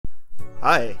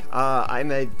Hi, I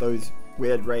made those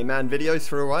weird Rayman videos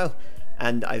for a while,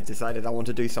 and I've decided I want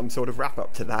to do some sort of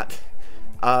wrap-up to that.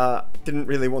 Didn't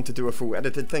really want to do a full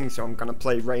edited thing, so I'm gonna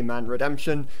play Rayman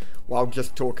Redemption while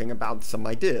just talking about some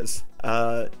ideas.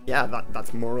 Yeah,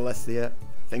 that's more or less the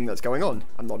thing that's going on.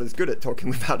 I'm not as good at talking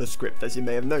without a script, as you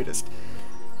may have noticed.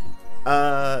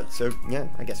 So yeah,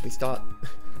 I guess we start.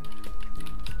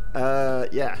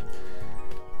 Yeah.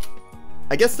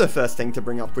 I guess the first thing to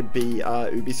bring up would be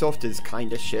Ubisoft is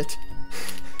kinda shit.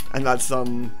 And that's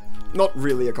not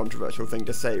really a controversial thing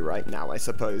to say right now, I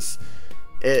suppose.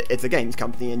 It's a games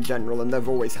company in general, and they've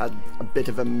always had a bit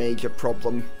of a major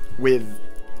problem with,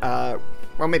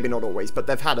 well, maybe not always, but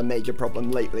they've had a major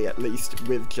problem lately, at least,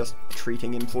 with just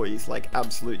treating employees like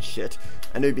absolute shit.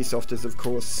 And Ubisoft has, of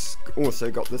course,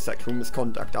 also got the sexual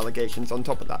misconduct allegations on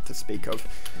top of that to speak of.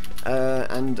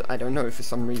 And I don't know, for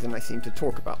some reason I seem to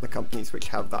talk about the companies which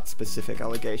have that specific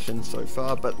allegation so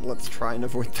far, but let's try and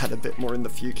avoid that a bit more in the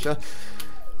future.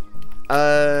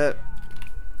 I've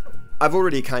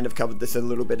already kind of covered this a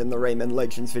little bit in the Rayman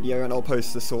Legends video, and I'll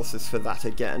post the sources for that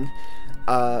again.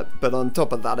 But on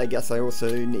top of that, I guess I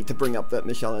also need to bring up that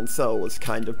Michel and Ancel was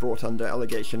kind of brought under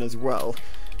allegation as well.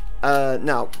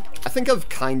 Now, I think I've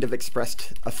kind of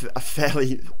expressed a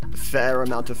fairly fair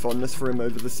amount of fondness for him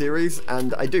over the series,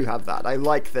 and I do have that. I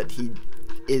like that he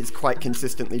is quite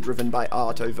consistently driven by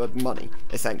art over money,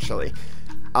 essentially.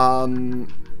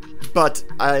 But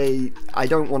I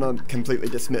don't want to completely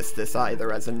dismiss this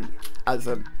either as an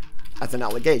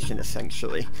allegation,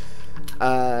 essentially.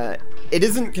 It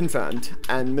isn't confirmed,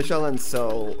 and Michel and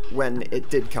Ancel, when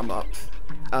it did come up,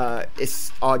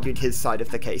 argued his side of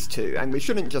the case too, and we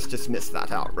shouldn't just dismiss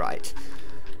that outright.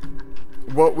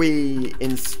 So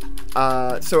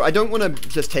I don't want to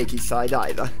just take his side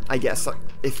either, I guess.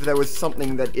 If there was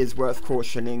something that is worth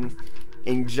cautioning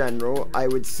in general, I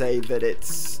would say that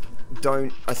it's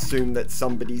don't assume that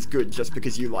somebody's good just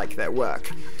because you like their work.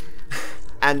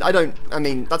 And I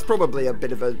mean, that's probably a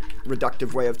bit of a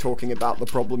reductive way of talking about the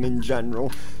problem in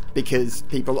general, because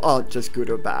people aren't just good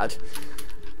or bad.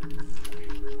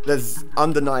 There's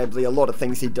undeniably a lot of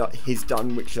things he's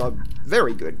done which are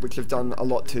very good, which have done a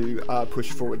lot to push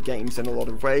forward games in a lot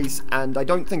of ways, and I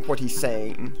don't think what he's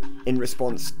saying in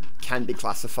response can be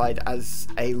classified as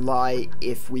a lie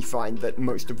if we find that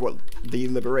most of what the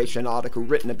Liberation article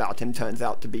written about him turns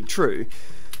out to be true.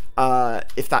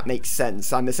 If that makes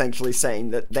sense, I'm essentially saying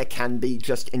that there can be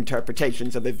just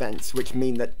interpretations of events which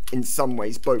mean that in some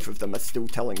ways both of them are still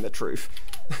telling the truth.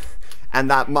 And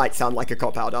that might sound like a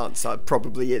cop-out answer,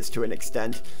 probably is to an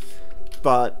extent,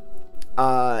 but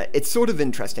it's sort of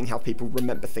interesting how people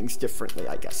remember things differently,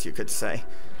 I guess you could say.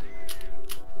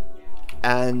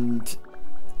 And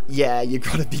yeah, you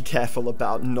gotta be careful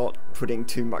about not putting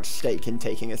too much stake in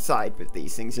taking a side with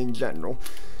these things in general.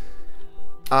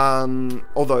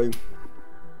 Although,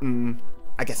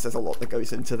 I guess there's a lot that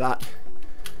goes into that.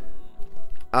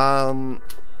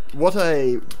 What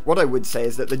I would say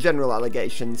is that the general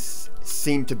allegations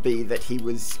seem to be that he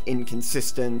was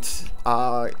inconsistent,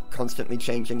 constantly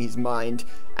changing his mind,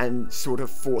 and sort of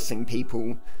forcing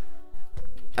people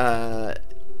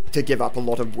to give up a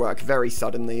lot of work very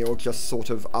suddenly, or just sort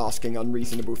of asking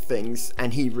unreasonable things,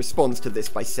 and he responds to this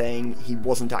by saying he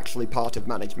wasn't actually part of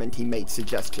management, he made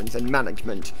suggestions, and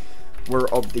management were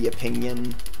of the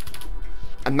opinion,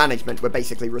 and management were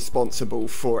basically responsible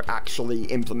for actually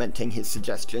implementing his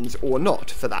suggestions, or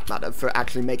not, for that matter, for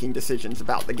actually making decisions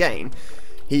about the game.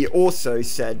 He also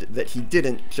said that he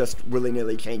didn't just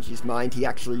willy-nilly change his mind, he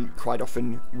actually quite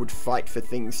often would fight for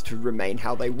things to remain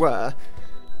how they were,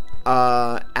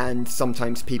 and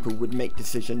sometimes people would make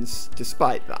decisions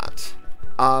despite that.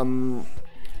 And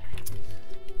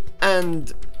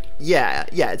yeah,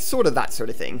 it's sort of that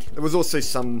sort of thing. There was also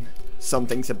some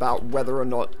things about whether or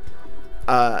not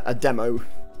a demo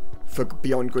for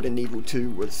Beyond Good and Evil 2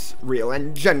 was real,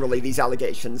 and generally these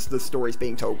allegations, the stories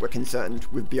being told, were concerned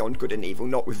with Beyond Good and Evil,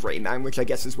 not with Rayman, which I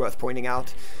guess is worth pointing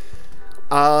out.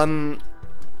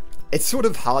 It's sort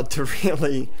of hard to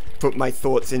really put my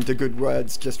thoughts into good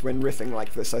words just when riffing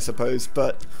like this, I suppose,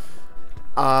 but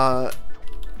I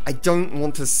don't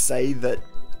want to say that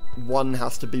one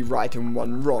has to be right and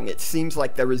one wrong. It seems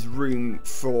like there is room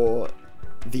for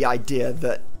the idea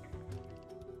that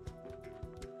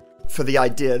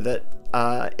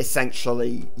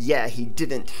essentially, yeah, he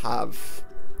didn't have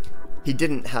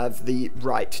the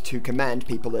right to command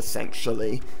people,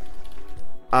 essentially,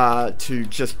 to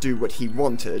just do what he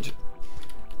wanted.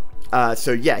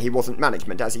 So yeah, he wasn't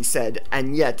management, as he said,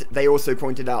 and yet they also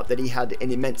pointed out that he had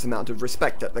an immense amount of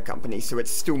respect at the company, so it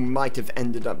still might have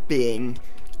ended up being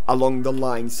along the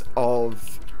lines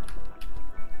of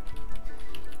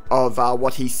of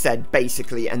what he said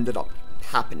basically ended up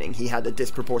happening. He had a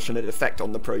disproportionate effect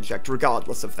on the project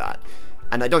regardless of that.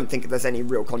 And I don't think there's any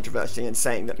real controversy in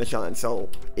saying that Michel Ancel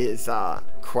is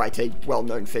quite a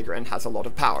well-known figure and has a lot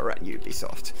of power at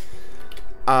Ubisoft.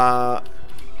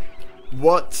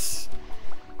 What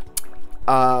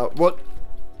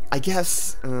I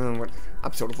guess,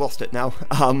 I've sort of lost it now.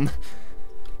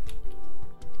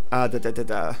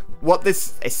 What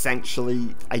this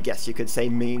essentially, I guess you could say,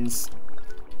 means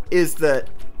is that,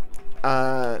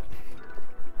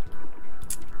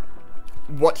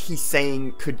 what he's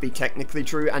saying could be technically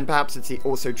true, and perhaps it's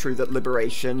also true that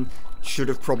Liberation should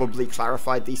have probably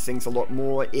clarified these things a lot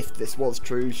more if this was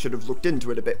true, should have looked into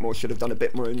it a bit more, should have done a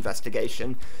bit more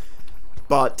investigation.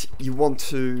 But you want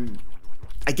to,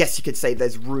 I guess you could say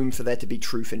there's room for there to be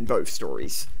truth in both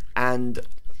stories. And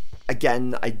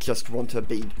again, I just want to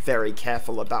be very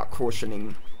careful about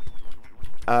cautioning,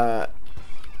 about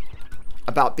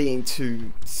being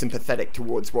too sympathetic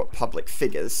towards what public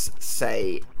figures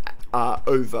say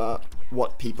over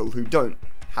what people who don't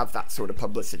have that sort of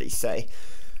publicity say.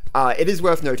 It is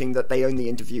worth noting that they only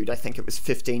interviewed, I think it was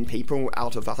 15 people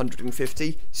out of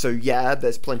 150, so yeah,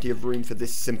 there's plenty of room for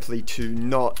this simply to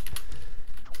not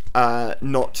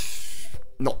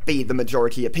be the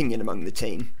majority opinion among the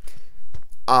team.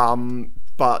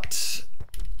 But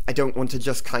I don't want to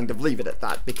just kind of leave it at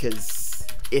that, because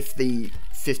if the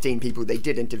 15 people they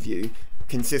did interview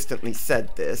consistently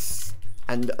said this,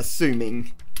 and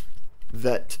assuming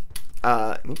that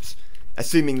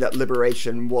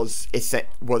Liberation was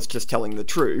just telling the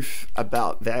truth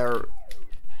about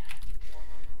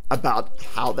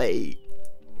how they,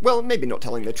 well, maybe not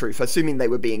telling the truth, assuming they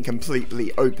were being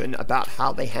completely open about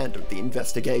how they handled the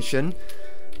investigation,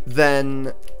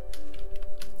 then,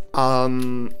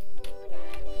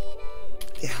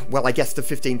 well, I guess the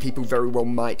 15 people very well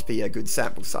might be a good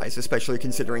sample size, especially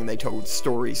considering they told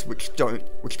stories which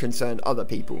concern other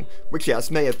people, which,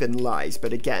 yes, may have been lies,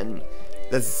 but again,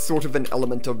 there's sort of an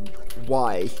element of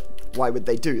why would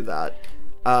they do that,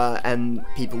 and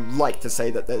people like to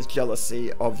say that there's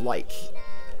jealousy of, like,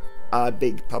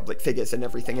 big public figures and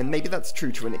everything, and maybe that's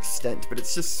true to an extent, but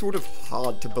it's just sort of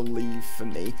hard to believe for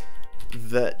me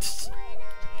that,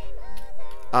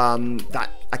 that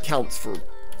accounts for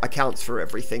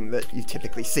everything that you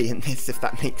typically see in this, if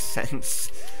that makes sense.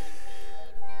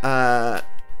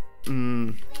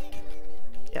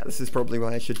 Yeah, this is probably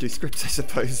why I should do scripts, I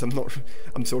suppose.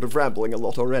 I'm sort of rambling a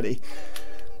lot already.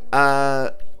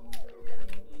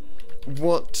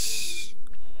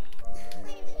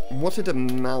 What it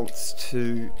amounts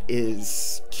to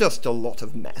is just a lot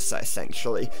of mess,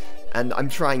 essentially. And I'm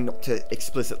trying not to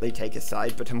explicitly take a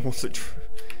side, but I'm also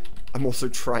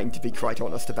trying to be quite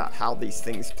honest about how these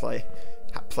things play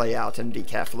out, and be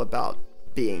careful about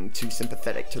being too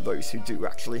sympathetic to those who do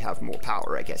actually have more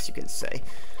power, I guess you can say.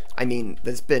 I mean,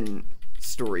 there's been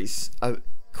stories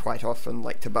quite often,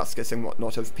 like Tobuscus and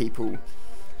whatnot, of people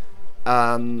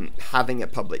having a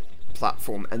public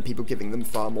platform and people giving them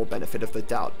far more benefit of the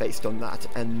doubt based on that,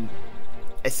 and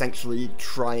essentially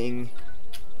trying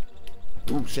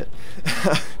to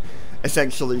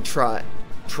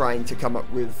come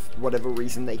up with whatever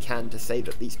reason they can to say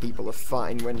that these people are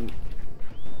fine, when,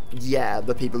 yeah,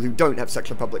 the people who don't have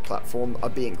such a public platform are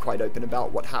being quite open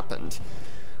about what happened.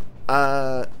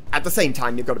 At the same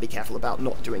time, you've got to be careful about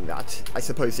not doing that. I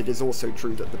suppose it is also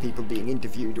true that the people being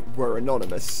interviewed were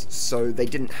anonymous, so they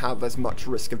didn't have as much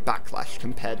risk of backlash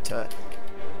compared to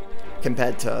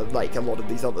like a lot of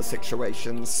these other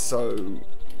situations, so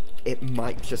it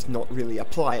might just not really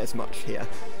apply as much here.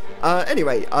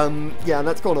 Anyway, yeah,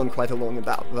 that's gone on quite a long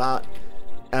about that.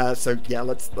 So yeah,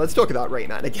 let's talk about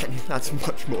Rayman again. That's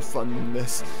much more fun than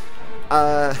this.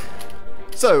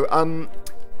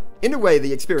 In a way,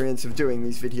 the experience of doing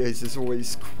these videos is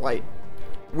always quite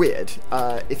weird.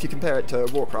 If you compare it to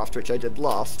Warcraft, which I did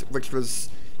last, which was,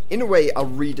 in a way, a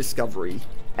rediscovery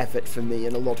effort for me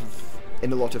in a lot of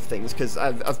things, because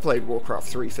I've played Warcraft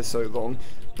 3 for so long,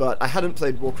 but I hadn't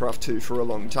played Warcraft 2 for a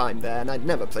long time there, and I'd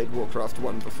never played Warcraft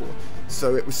 1 before,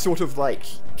 so it was sort of like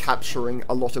capturing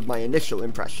a lot of my initial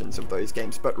impressions of those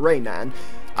games. But Rayman,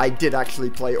 I did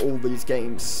actually play all these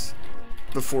games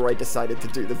before I decided to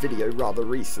do the video rather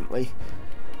recently,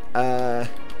 and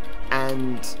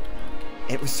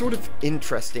it was sort of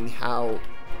interesting how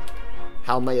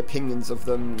my opinions of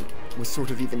them were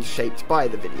sort of even shaped by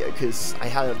the video, because I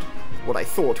had what I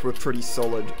thought were pretty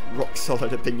solid,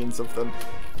 rock-solid opinions of them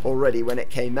already when it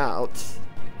came out,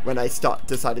 when I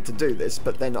decided to do this,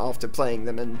 but then after playing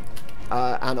them and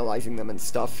analysing them and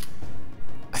stuff,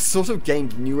 I sort of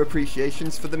gained new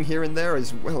appreciations for them here and there,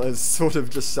 as well as sort of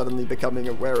just suddenly becoming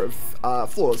aware of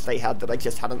flaws they had that I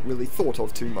just hadn't really thought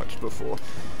of too much before.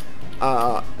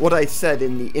 What I said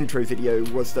in the intro video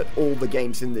was that all the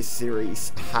games in this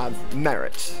series have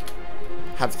merit,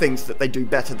 have things that they do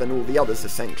better than all the others,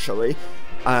 essentially,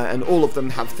 and all of them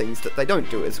have things that they don't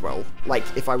do as well. Like,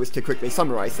 if I was to quickly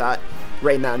summarize that,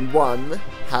 Rayman 1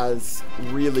 has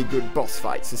really good boss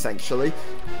fights, essentially,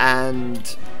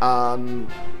 and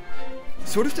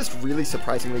sort of just really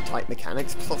surprisingly tight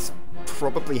mechanics, plus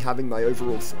probably having my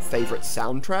overall favorite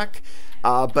soundtrack,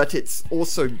 but it's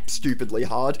also stupidly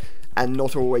hard, and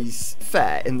not always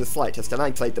fair in the slightest, and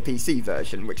I played the PC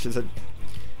version, which is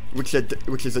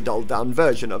a dulled down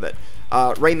version of it.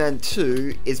 Rayman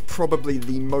 2 is probably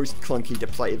the most clunky to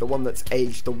play, the one that's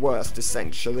aged the worst,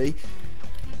 essentially.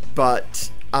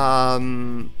 But,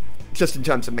 just in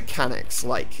terms of mechanics,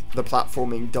 like, the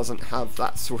platforming doesn't have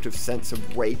that sort of sense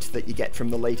of weight that you get from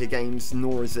the later games,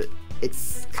 nor is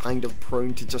it's kind of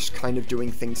prone to just kind of doing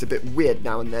things a bit weird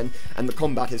now and then, and the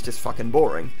combat is just fucking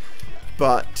boring.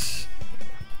 But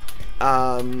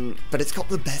it's got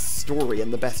the best story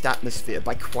and the best atmosphere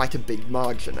by quite a big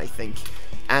margin, I think.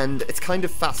 And it's kind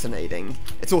of fascinating.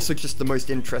 It's also just the most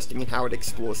interesting in how it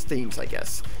explores themes, I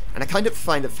guess. And I kind of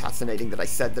find it fascinating that I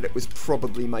said that it was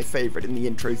probably my favorite in the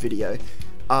intro video.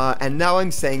 And now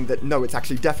I'm saying that no, it's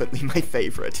actually definitely my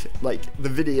favorite. Like, the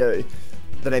video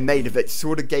that I made of it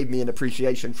sort of gave me an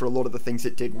appreciation for a lot of the things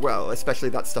it did well, especially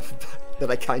that stuff that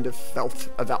I kind of felt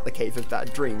about the Cave of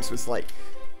Bad Dreams was like,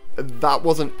 that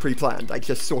wasn't pre-planned. I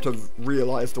just sort of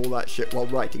realized all that shit while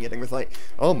writing it and was like,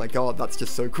 oh my god, that's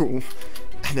just so cool.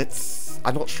 And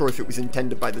I'm not sure if it was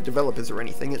intended by the developers or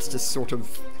anything, it's just sort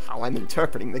of how I'm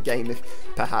interpreting the game,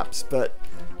 perhaps, but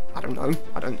I don't know.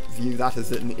 I don't view that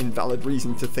as an invalid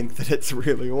reason to think that it's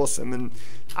really awesome, and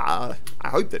I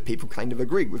hope that people kind of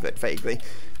agree with it vaguely.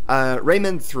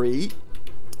 Rayman 3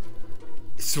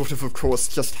 sort of course,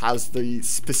 just has the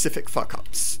specific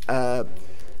fuck-ups.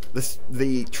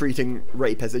 The treating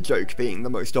rape as a joke being the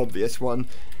most obvious one.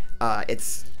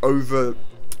 It's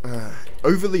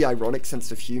overly ironic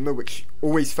sense of humor, which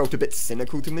always felt a bit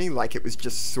cynical to me, like it was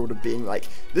just sort of being like,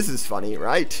 this is funny,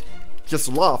 right? Just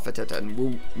laugh at it and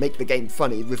we'll make the game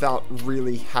funny, without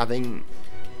really having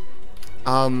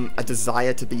a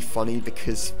desire to be funny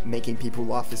because making people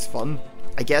laugh is fun,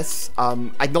 I guess.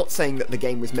 I'm not saying that the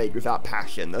game was made without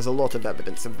passion, there's a lot of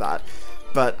evidence of that,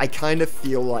 but I kind of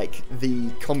feel like the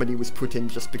comedy was put in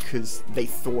just because they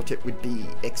thought it would be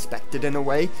expected in a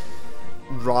way,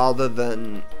 rather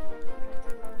than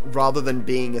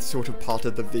being a sort of part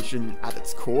of the vision at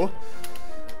its core.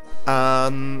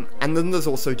 And then there's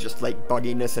also just like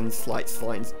bugginess and slight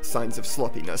signs of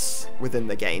sloppiness within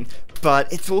the game,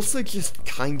 but it's also just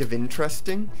kind of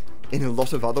interesting in a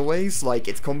lot of other ways. Like,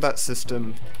 its combat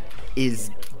system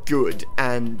is good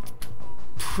and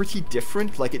pretty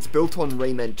different. Like, it's built on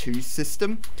Rayman 2's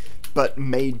system, but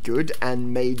made good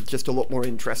and made just a lot more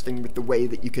interesting with the way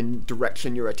that you can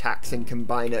direction your attacks and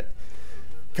combine it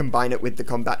with the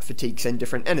combat fatigues and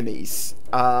different enemies.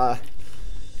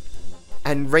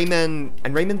 And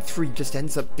Rayman 3 just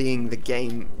ends up being the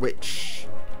game which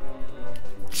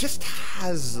just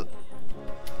has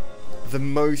the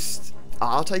most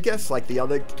art, I guess. Like, the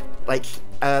other, like,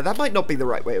 that might not be the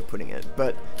right way of putting it,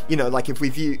 but, you know, like, if we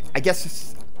view, I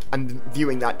guess I'm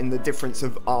viewing that in the difference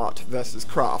of art versus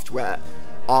craft, where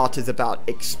art is about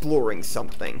exploring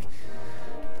something,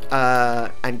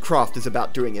 and craft is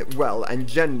about doing it well. And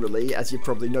generally, as you've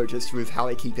probably noticed with how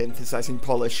I keep emphasizing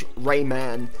polish,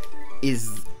 Rayman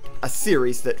is a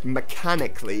series that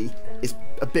mechanically is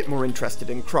a bit more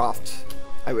interested in craft,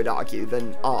 I would argue,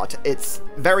 than art. It's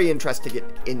very interested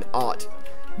in art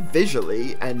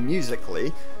visually and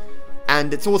musically,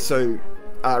 and it's also,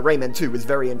 Rayman 2 was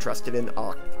very interested in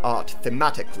art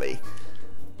thematically,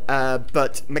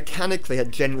 but mechanically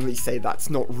I'd generally say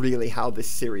that's not really how this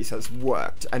series has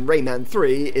worked, and Rayman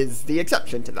 3 is the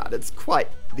exception to that. It's quite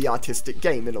the artistic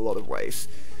game in a lot of ways.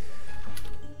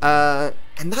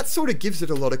 And that sort of gives it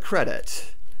a lot of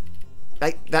credit.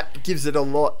 That gives it a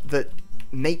lot that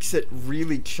makes it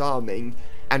really charming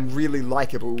and really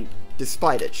likable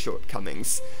despite its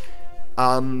shortcomings.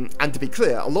 And to be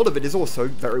clear, a lot of it is also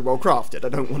very well crafted. I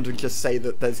don't want to just say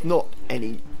that there's not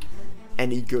any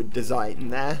good design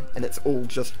there, and it's all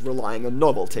just relying on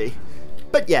novelty.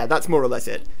 But yeah, that's more or less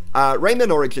it.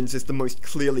 Rayman Origins is the most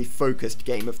clearly focused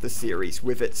game of the series,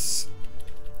 with its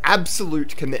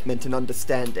absolute commitment and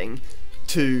understanding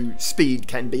to speed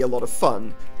can be a lot of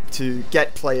fun, to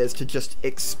get players to just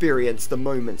experience the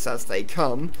moments as they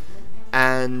come,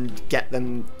 and get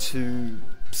them to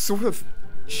sort of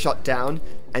shut down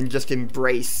and just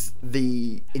embrace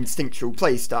the instinctual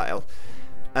playstyle.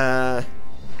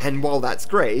 And while that's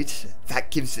great, that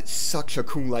gives it such a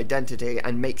cool identity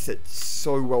and makes it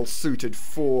so well suited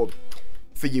for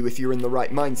you if you're in the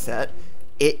right mindset.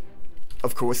 It,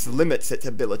 of course, limits its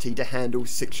ability to handle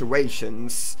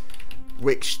situations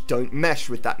which don't mesh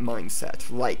with that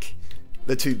mindset, like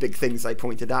the two big things I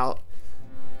pointed out,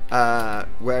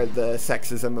 where the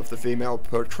sexism of the female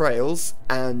portrayals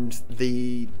and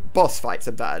the boss fights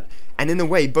are bad. And in a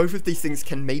way, both of these things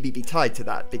can maybe be tied to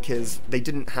that, because they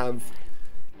didn't have...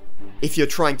 If you're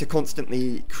trying to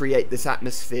constantly create this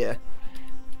atmosphere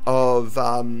of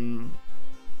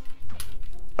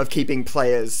keeping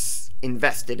players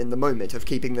invested in the moment, of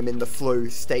keeping them in the flow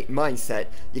state mindset,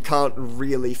 you can't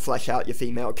really flesh out your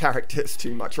female characters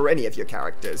too much, or any of your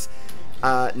characters.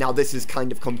 Now this is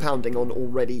kind of compounding on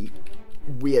already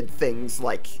weird things,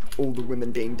 like all the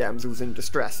women being damsels in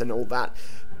distress and all that,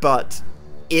 but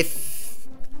if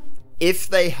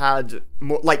they had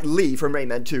more, like Lee from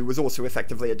Rayman 2 was also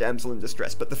effectively a damsel in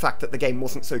distress, but the fact that the game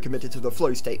wasn't so committed to the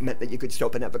flow state meant that you could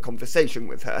stop and have a conversation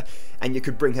with her, and you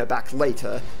could bring her back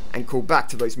later and call back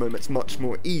to those moments much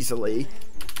more easily,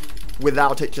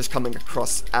 without it just coming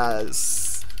across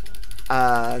as,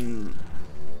 well,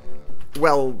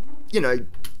 you know,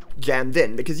 jammed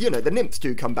in, because, you know, the nymphs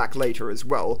do come back later as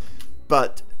well,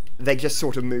 but they just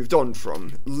sort of moved on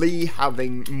from. Lee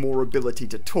having more ability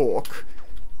to talk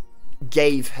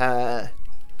gave her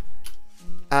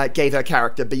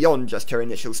character beyond just her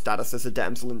initial status as a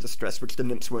damsel in distress, which the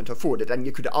nymphs weren't afforded, and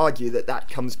you could argue that that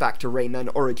comes back to Rayman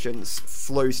Origins'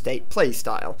 flow state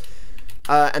playstyle.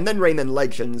 And then Rayman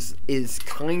Legends is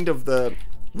kind of the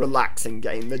relaxing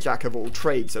game, the jack of all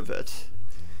trades of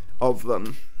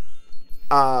them.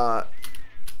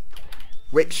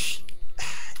 Which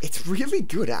it's really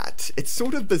good at. It's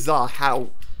sort of bizarre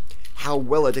how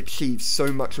well it achieves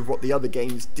so much of what the other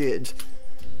games did,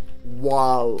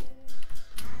 while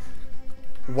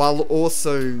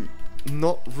also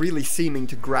not really seeming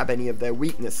to grab any of their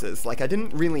weaknesses. Like, I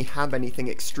didn't really have anything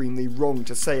extremely wrong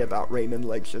to say about Rayman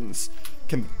Legends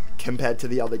compared to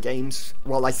the other games,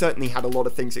 while I certainly had a lot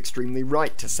of things extremely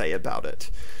right to say about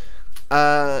it.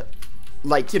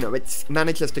 Like, you know, it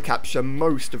manages to capture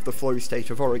most of the flow state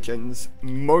of Origins,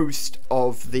 most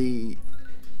of the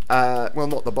well,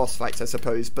 not the boss fights, I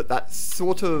suppose, but that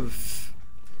sort of,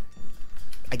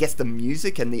 I guess, the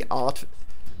music and the art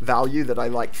value that I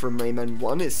liked from Rayman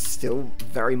 1 is still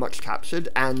very much captured,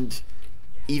 and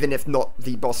even if not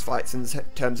the boss fights in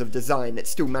terms of design, it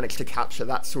still managed to capture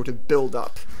that sort of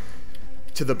build-up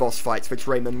to the boss fights, which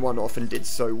Rayman 1 often did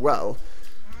so well.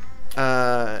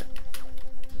 And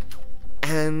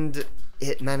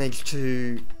it managed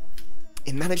to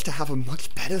have a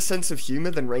much better sense of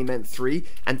humor than Rayman 3,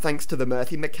 and thanks to the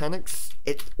Murphy mechanics,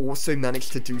 it also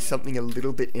managed to do something a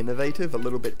little bit innovative, a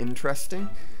little bit interesting.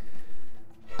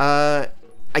 I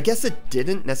guess it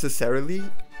didn't necessarily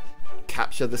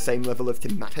capture the same level of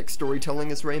thematic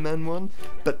storytelling as Rayman 1,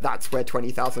 but that's where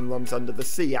 20,000 Lumps Under the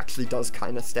Sea actually does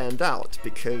kind of stand out,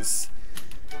 because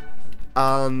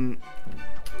in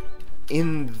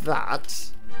that...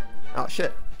 Oh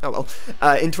shit. Oh well.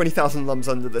 In 20,000 Lumps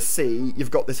Under the Sea, you've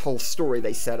got this whole story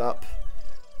they set up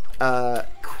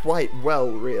quite well,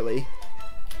 really.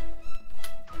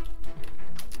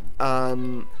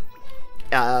 You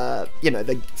know,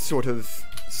 the sort of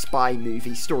spy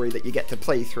movie story that you get to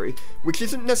play through, which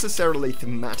isn't necessarily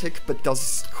thematic, but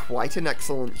does quite an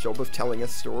excellent job of telling a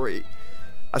story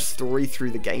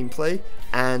through the gameplay,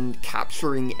 and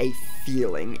capturing a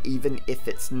feeling, even if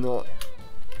it's not...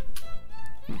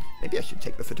 Maybe I should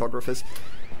take the photographers.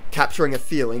 Capturing a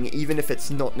feeling, even if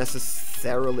it's not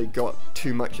necessarily got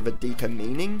too much of a deeper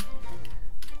meaning.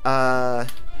 And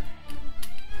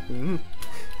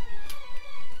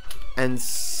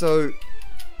so,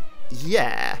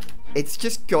 yeah, it's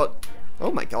just got...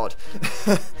 Oh my god.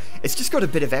 It's just got a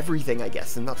bit of everything, I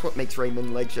guess, and that's what makes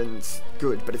Rayman Legends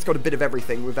good, but it's got a bit of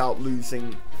everything without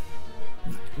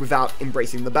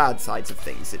embracing the bad sides of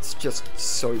things. It's just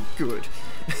so good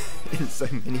in so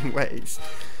many ways.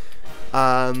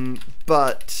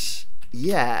 But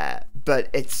yeah, but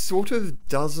it sort of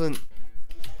doesn't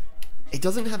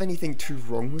have anything too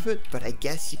wrong with it, but I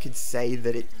guess you could say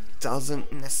that it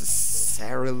doesn't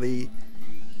necessarily...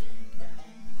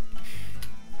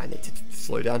 I need to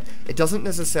slow down. It doesn't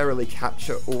necessarily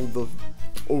capture all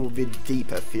the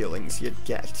deeper feelings you'd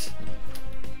get.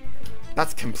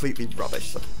 That's completely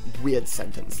rubbish. A weird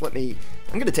sentence. I'm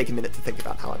going to take a minute to think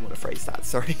about how I want to phrase that,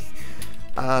 sorry.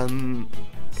 I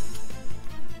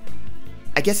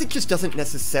guess it just doesn't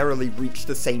necessarily reach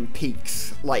the same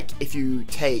peaks. Like, if you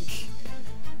take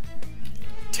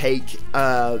take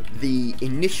the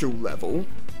initial level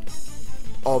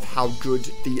of how good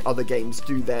the other games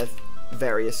do their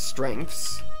various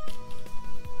strengths,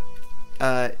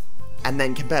 and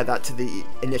then compare that to the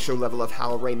initial level of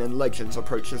how Rayman Legends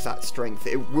approaches that strength,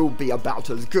 it will be about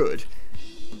as good.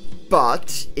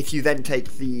 But if you then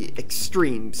take the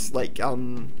extremes, like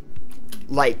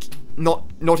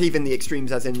not even the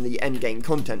extremes as in the endgame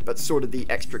content, but sort of the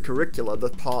extracurricular,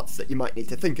 the parts that you might need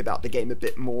to think about the game a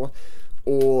bit more,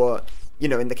 or, you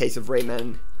know, in the case of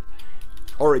Rayman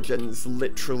Origins,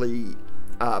 literally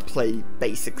play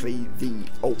basically the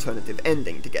alternative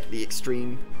ending to get the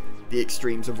extremes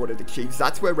of what it achieves.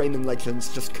 That's where Rayman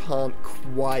Legends just can't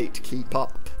quite keep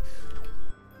up.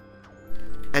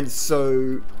 And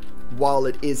so, while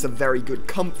it is a very good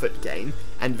comfort game,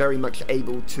 and very much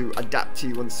able to adapt to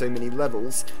you on so many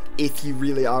levels, if you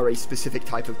really are a specific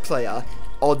type of player,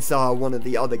 odds are one of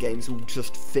the other games will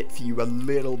just fit for you a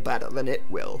little better than it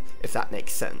will, if that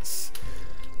makes sense.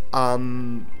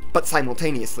 But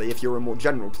simultaneously, if you're a more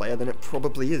general player, then it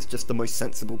probably is just the most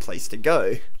sensible place to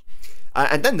go.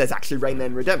 And then there's actually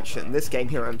Rayman Redemption, this game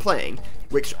here I'm playing,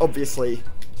 which obviously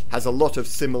has a lot of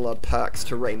similar perks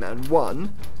to Rayman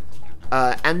 1,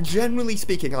 and generally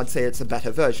speaking I'd say it's a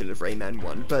better version of Rayman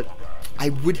 1, but I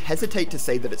would hesitate to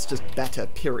say that it's just better,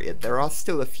 period. There are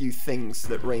still a few things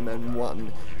that Rayman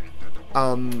 1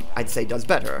 I'd say does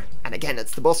better. And again,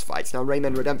 it's the boss fights. Now,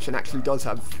 Rayman Redemption actually does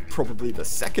have probably the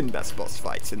second best boss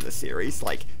fights in the series.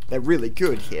 Like, they're really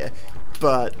good here,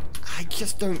 but I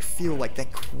just don't feel like they're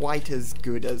quite as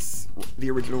good as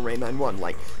the original Rayman 1.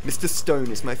 Like, Mr.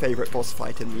 Stone is my favorite boss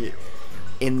fight in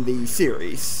the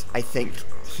series. I think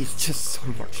he's just so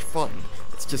much fun.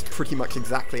 It's just pretty much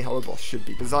exactly how a boss should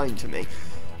be designed to me.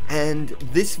 And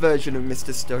this version of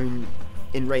Mr. Stone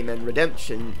in Rayman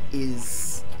Redemption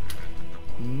is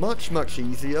much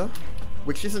easier,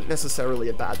 which isn't necessarily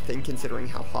a bad thing considering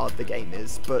how hard the game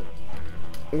is, but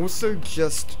also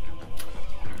just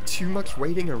too much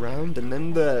waiting around. And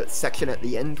then the section at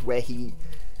the end where he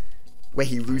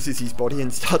loses his body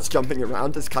and starts jumping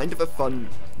around is kind of a fun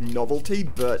novelty,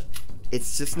 but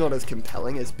it's just not as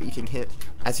compelling as beating him,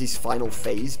 as his final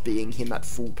phase being him at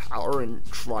full power and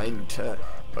trying to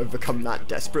overcome that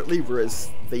desperately,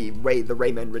 whereas the way the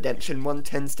Rayman Redemption one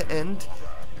tends to end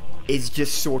is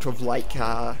just sort of like,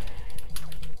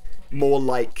 more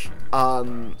like,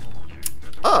 oh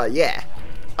yeah,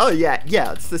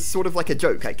 it's this sort of like a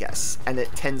joke, I guess, and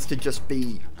it tends to just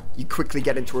be, you quickly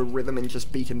get into a rhythm and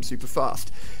just beat him super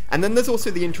fast. And then there's also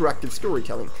the interactive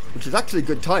storytelling, which is actually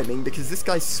good timing, because this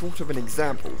guy's sort of an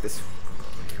example.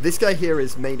 This guy here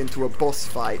is made into a boss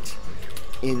fight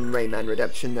in Rayman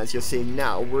Redemption, as you're seeing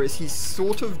now, whereas he's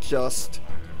sort of just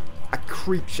a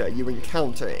creature you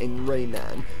encounter in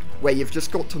Rayman, where you've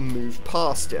just got to move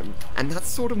past him, and that's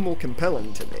sort of more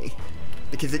compelling to me,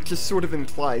 because it just sort of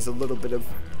implies a little bit of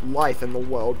life in the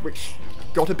world, which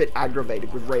got a bit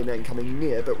aggravated with Rayman coming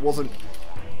near, but wasn't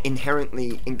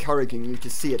inherently encouraging you to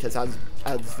see it as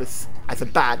a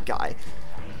bad guy.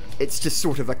 It's just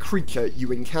sort of a creature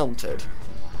you encountered.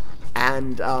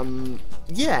 And,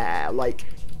 yeah, like,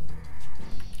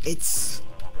 it's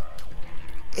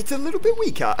a little bit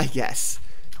weaker, I guess,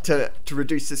 to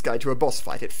reduce this guy to a boss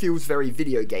fight. It feels very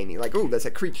video gamey, like, oh, there's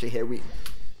a creature here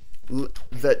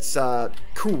that's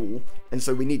cool, and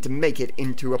so we need to make it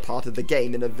into a part of the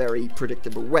game in a very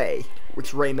predictable way,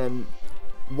 which Rayman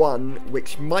 1,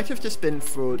 which might have just been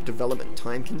for development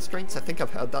time constraints, I think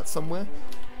I've heard that somewhere,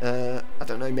 I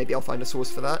don't know, maybe I'll find a source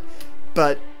for that,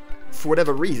 but for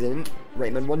whatever reason,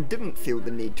 Rayman 1 didn't feel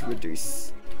the need to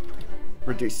reduce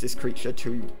this creature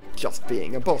to just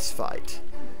being a boss fight.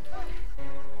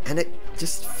 And it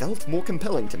just felt more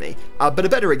compelling to me. But a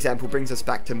better example brings us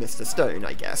back to Mr. Stone,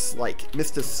 I guess. Like,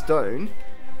 Mr. Stone,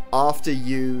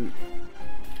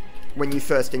 when you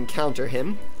first encounter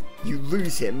him, you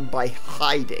lose him by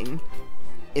hiding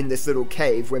in this little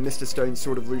cave where Mr. Stone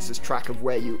sort of loses track of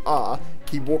where you are.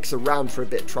 He walks around for a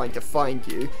bit trying to find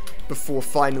you, before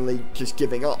finally just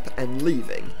giving up and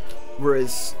leaving.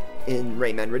 Whereas in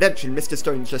Rayman Redemption, Mr.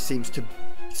 Stone just seems to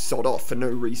sod off for no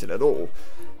reason at all.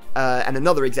 And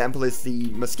another example is the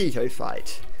mosquito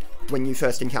fight, when you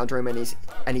first encounter him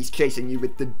and he's chasing you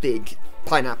with the big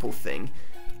pineapple thing.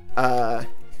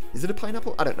 Is it a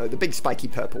pineapple? I don't know, the big spiky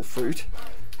purple fruit.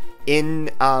 In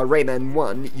Rayman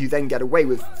 1, you then get away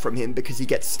from him because he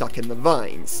gets stuck in the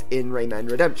vines. In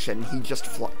Rayman Redemption, he just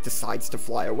decides to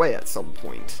fly away at some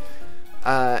point.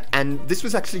 And this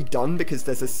was actually done because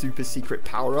there's a super secret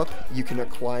power-up you can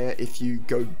acquire if you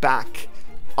go back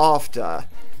after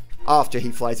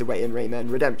he flies away in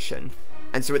Rayman Redemption.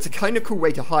 And so it's a kind of cool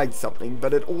way to hide something,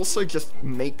 but it also just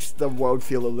makes the world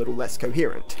feel a little less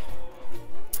coherent.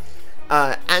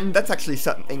 And that's actually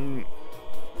something...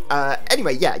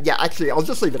 anyway, yeah, actually, I'll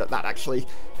just leave it at that, actually.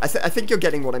 I think you're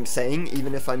getting what I'm saying,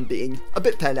 even if I'm being a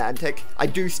bit pedantic. I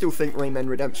do still think Rayman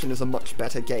Redemption is a much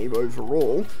better game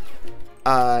overall,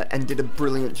 and did a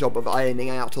brilliant job of ironing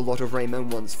out a lot of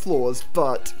Rayman 1's flaws,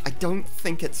 but I don't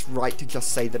think it's right to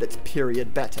just say that it's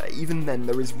period better. Even then,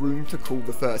 there is room to call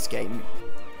the first game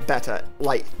better.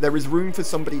 Like, there is room for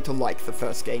somebody to like the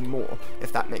first game more,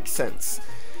 if that makes sense.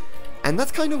 And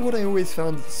that's kind of what I always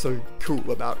found so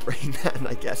cool about Rayman,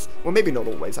 I guess. Well, maybe not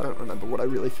always, I don't remember what I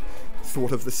really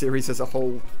thought of the series as a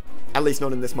whole, at least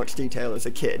not in this much detail as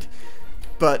a kid.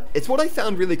 But it's what I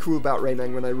found really cool about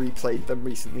Rayman when I replayed them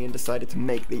recently and decided to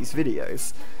make these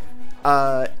videos.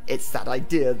 It's that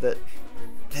idea that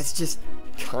there's just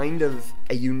kind of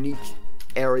a unique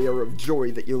area of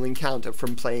joy that you'll encounter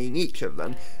from playing each of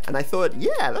them. And I thought,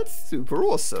 yeah, that's super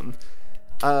awesome.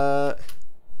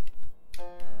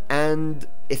 And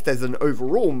if there's an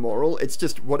overall moral, it's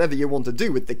just whatever you want to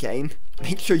do with the game,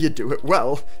 make sure you do it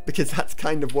well, because that's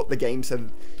kind of what the games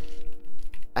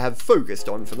have focused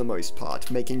on for the most part,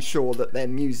 making sure that their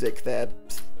music, their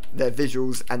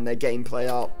visuals, and their gameplay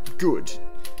are good.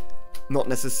 Not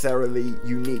necessarily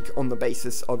unique on the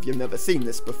basis of you've never seen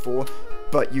this before,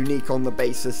 but unique on the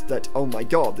basis that, oh my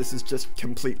god, this is just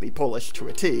completely polished to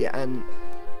a T, and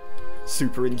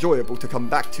super enjoyable to come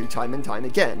back to time and time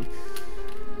again.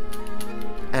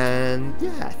 And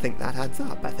yeah, I think that adds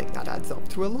up. I think that adds up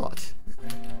to a lot.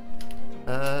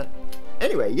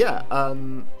 Anyway, yeah,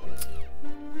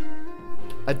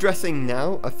 addressing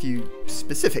now a few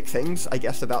specific things, I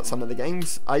guess, about some of the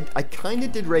games. I kind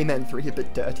of did Rayman 3 a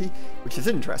bit dirty, which is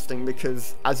interesting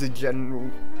because, as a general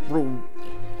rule,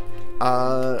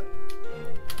 I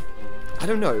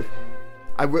don't know.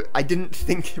 I didn't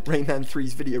think Rayman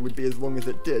 3's video would be as long as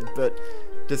it did, but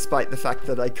despite the fact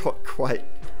that I got quite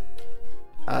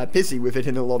busy with it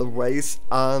in a lot of ways,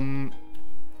 Rayman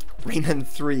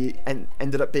 3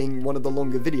 ended up being one of the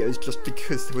longer videos just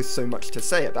because there was so much to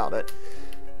say about it.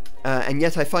 And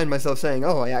yet I find myself saying,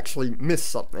 oh, I actually missed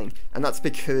something, and that's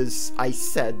because I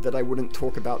said that I wouldn't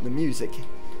talk about the music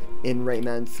in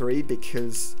Rayman 3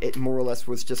 because it more or less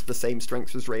was just the same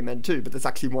strengths as Rayman 2, but there's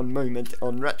actually one moment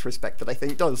on retrospect that I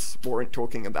think does warrant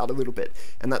talking about a little bit,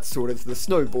 and that's sort of the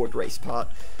snowboard race part.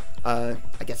 I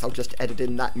guess I'll just edit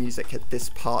in that music at this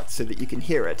part so that you can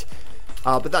hear it.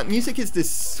 But that music is this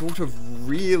sort of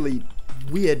really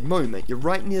weird moment. You're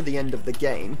right near the end of the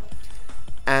game,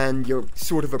 and you're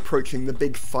sort of approaching the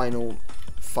big final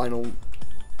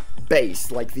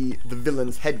base, like the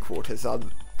villain's headquarters are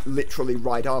literally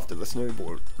right after the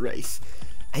snowboard race.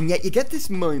 And yet you get this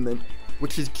moment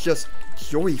which is just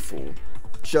joyful,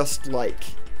 just like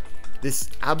this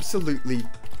absolutely...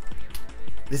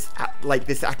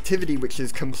 this activity which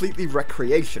is completely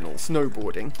recreational,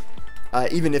 snowboarding,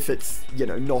 even if it's, you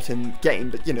know, not in game,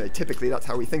 but, you know, typically that's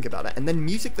how we think about it. And then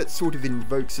music that sort of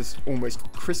invokes this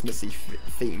almost Christmassy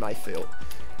theme, I feel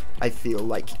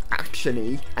like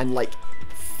action-y and like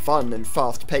fun and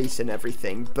fast-paced and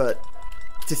everything, but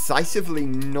decisively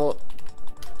not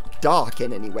dark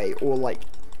in any way, or like,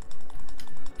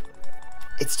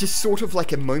 it's just sort of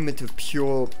like a moment of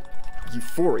pure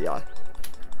euphoria.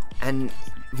 And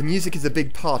the music is a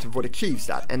big part of what achieves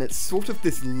that, and it's sort of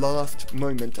this last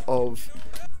moment of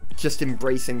just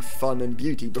embracing fun and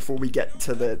beauty before we get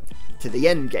to the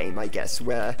end game, I guess,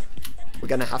 where we're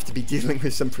gonna have to be dealing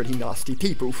with some pretty nasty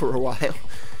people for a while.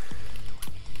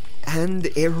 And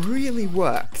it really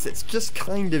works. It's just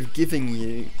kind of giving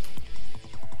you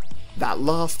that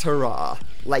last hurrah,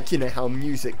 like, you know, how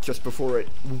music just before it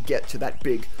will get to that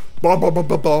big whatever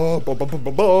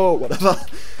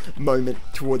moment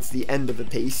towards the end of the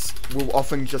piece will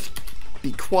often just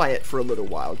be quiet for a little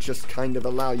while, just kind of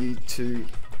allow you to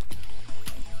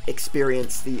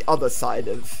experience the other side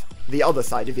of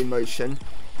emotion,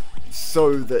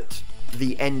 so that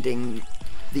the ending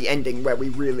where we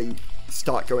really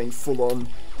start going full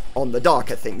on the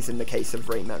darker things in the case of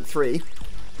Rayman 3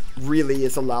 really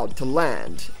is allowed to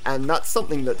land. And that's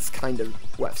something that's kind of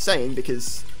worth saying,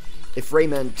 because if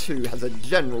Rayman 2 has a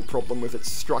general problem with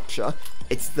its structure,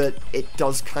 it's that it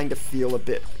does kind of feel a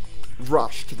bit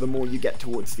rushed the more you get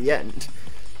towards the end,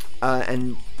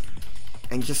 and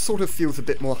just sort of feels a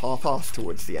bit more half-assed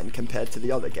towards the end compared to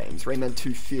the other games. Rayman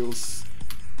 2 feels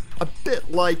a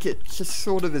bit like it just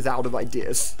sort of is out of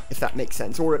ideas, if that makes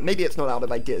sense. Or maybe it's not out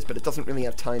of ideas, but it doesn't really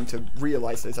have time to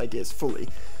realize those ideas fully.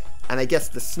 And I guess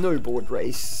the snowboard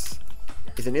race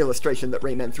is an illustration that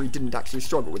Rayman 3 didn't actually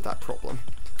struggle with that problem.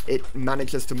 it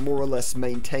manages to more or less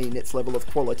maintain its level of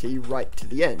quality right to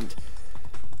the end.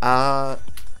 And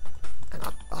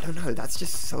I don't know, that's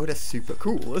just sorta super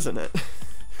cool, isn't it?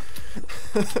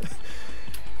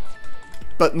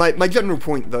 But my general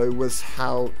point, though, was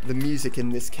how the music in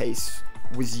this case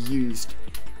was used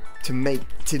to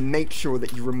make sure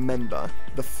that you remember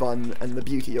the fun and the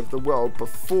beauty of the world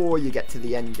before you get to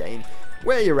the end game,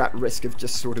 where you're at risk of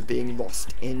just sort of being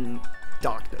lost in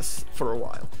darkness for a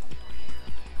while.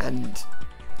 And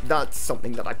that's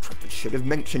something that I probably should have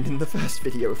mentioned in the first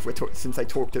video if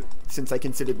since I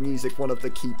considered music one of the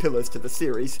key pillars to the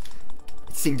series.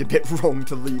 It seemed a bit wrong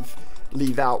to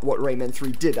leave out what Rayman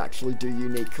 3 did actually do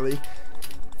uniquely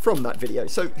from that video.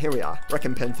 So here we are,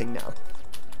 recompensing now.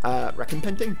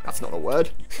 Recompensing? That's not a word.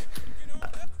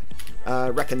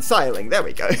 Reconciling, there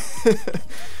we go.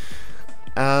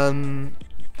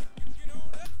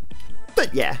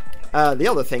 But yeah, the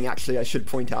other thing actually I should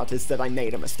point out is that I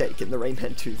made a mistake in the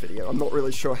Rayman 2 video. I'm not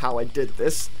really sure how I did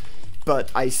this,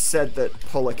 but I said that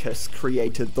Polycus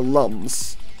created the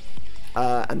Lums.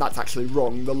 And that's actually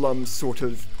wrong. The Lums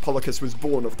Polycus was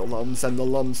born of the Lums, and the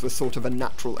Lums were sort of a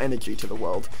natural energy to the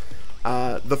world.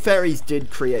 The fairies did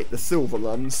create the silver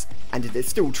Lums, and it is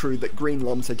still true that green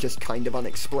Lums are just kind of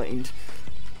unexplained.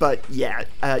 But yeah,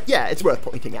 it's worth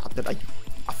pointing out that I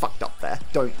fucked up there.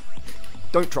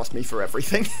 Don't trust me for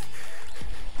everything.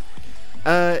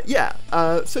 So yeah,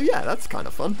 that's kind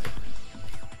of fun.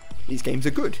 These games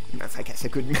are good. That's, I guess, a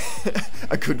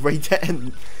good way to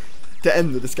end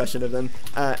the discussion of them.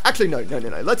 Actually, no.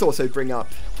 Let's also bring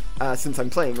up, since I'm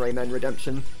playing Rayman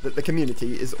Redemption, that the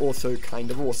community is also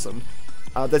kind of awesome.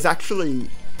 There's actually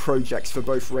projects for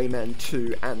both Rayman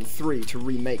 2 and 3 to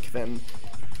remake them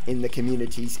in the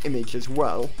community's image as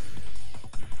well.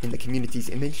 In the community's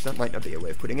image? That might not be a way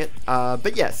of putting it.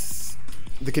 But yes,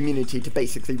 the community to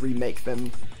basically remake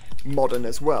them modern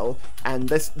as well. And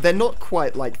they're not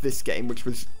quite like this game, which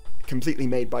was completely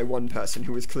made by one person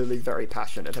who was clearly very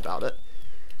passionate about it.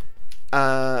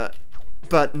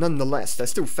 But nonetheless, they're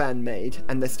still fan-made,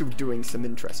 and they're still doing some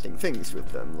interesting things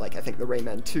with them. Like, I think the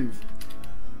Rayman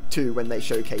 2, when they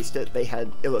showcased it, they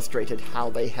had illustrated how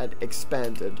they had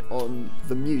expanded on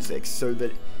the music so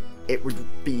that it would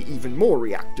be even more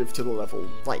reactive to the level.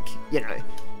 Like, you know,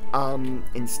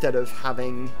 instead of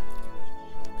having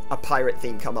a pirate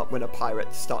theme come up when a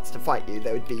pirate starts to fight you,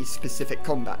 there would be specific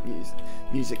combat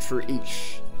music for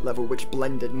each level, which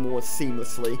blended more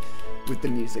seamlessly with the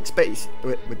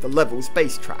with the level's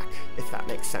bass track, if that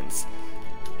makes sense.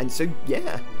 And so,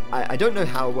 yeah, I don't know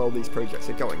how well these projects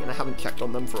are going, and I haven't checked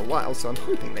on them for a while, so I'm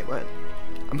hoping they weren't.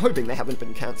 I'm hoping they haven't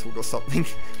been cancelled or something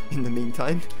in the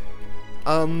meantime.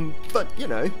 But, you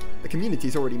know, the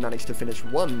community's already managed to finish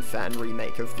one fan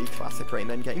remake of the classic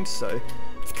Rayman games, so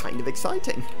it's kind of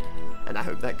exciting. And I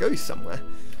hope that goes somewhere.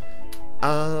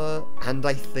 And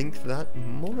I think that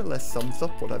more or less sums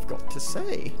up what I've got to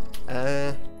say.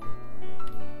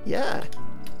 Yeah.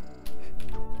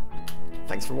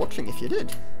 Thanks for watching if you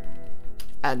did.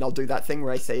 And I'll do that thing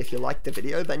where I say if you liked the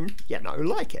video, then, you know,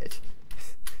 like it.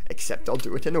 Except I'll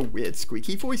do it in a weird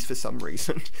squeaky voice for some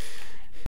reason.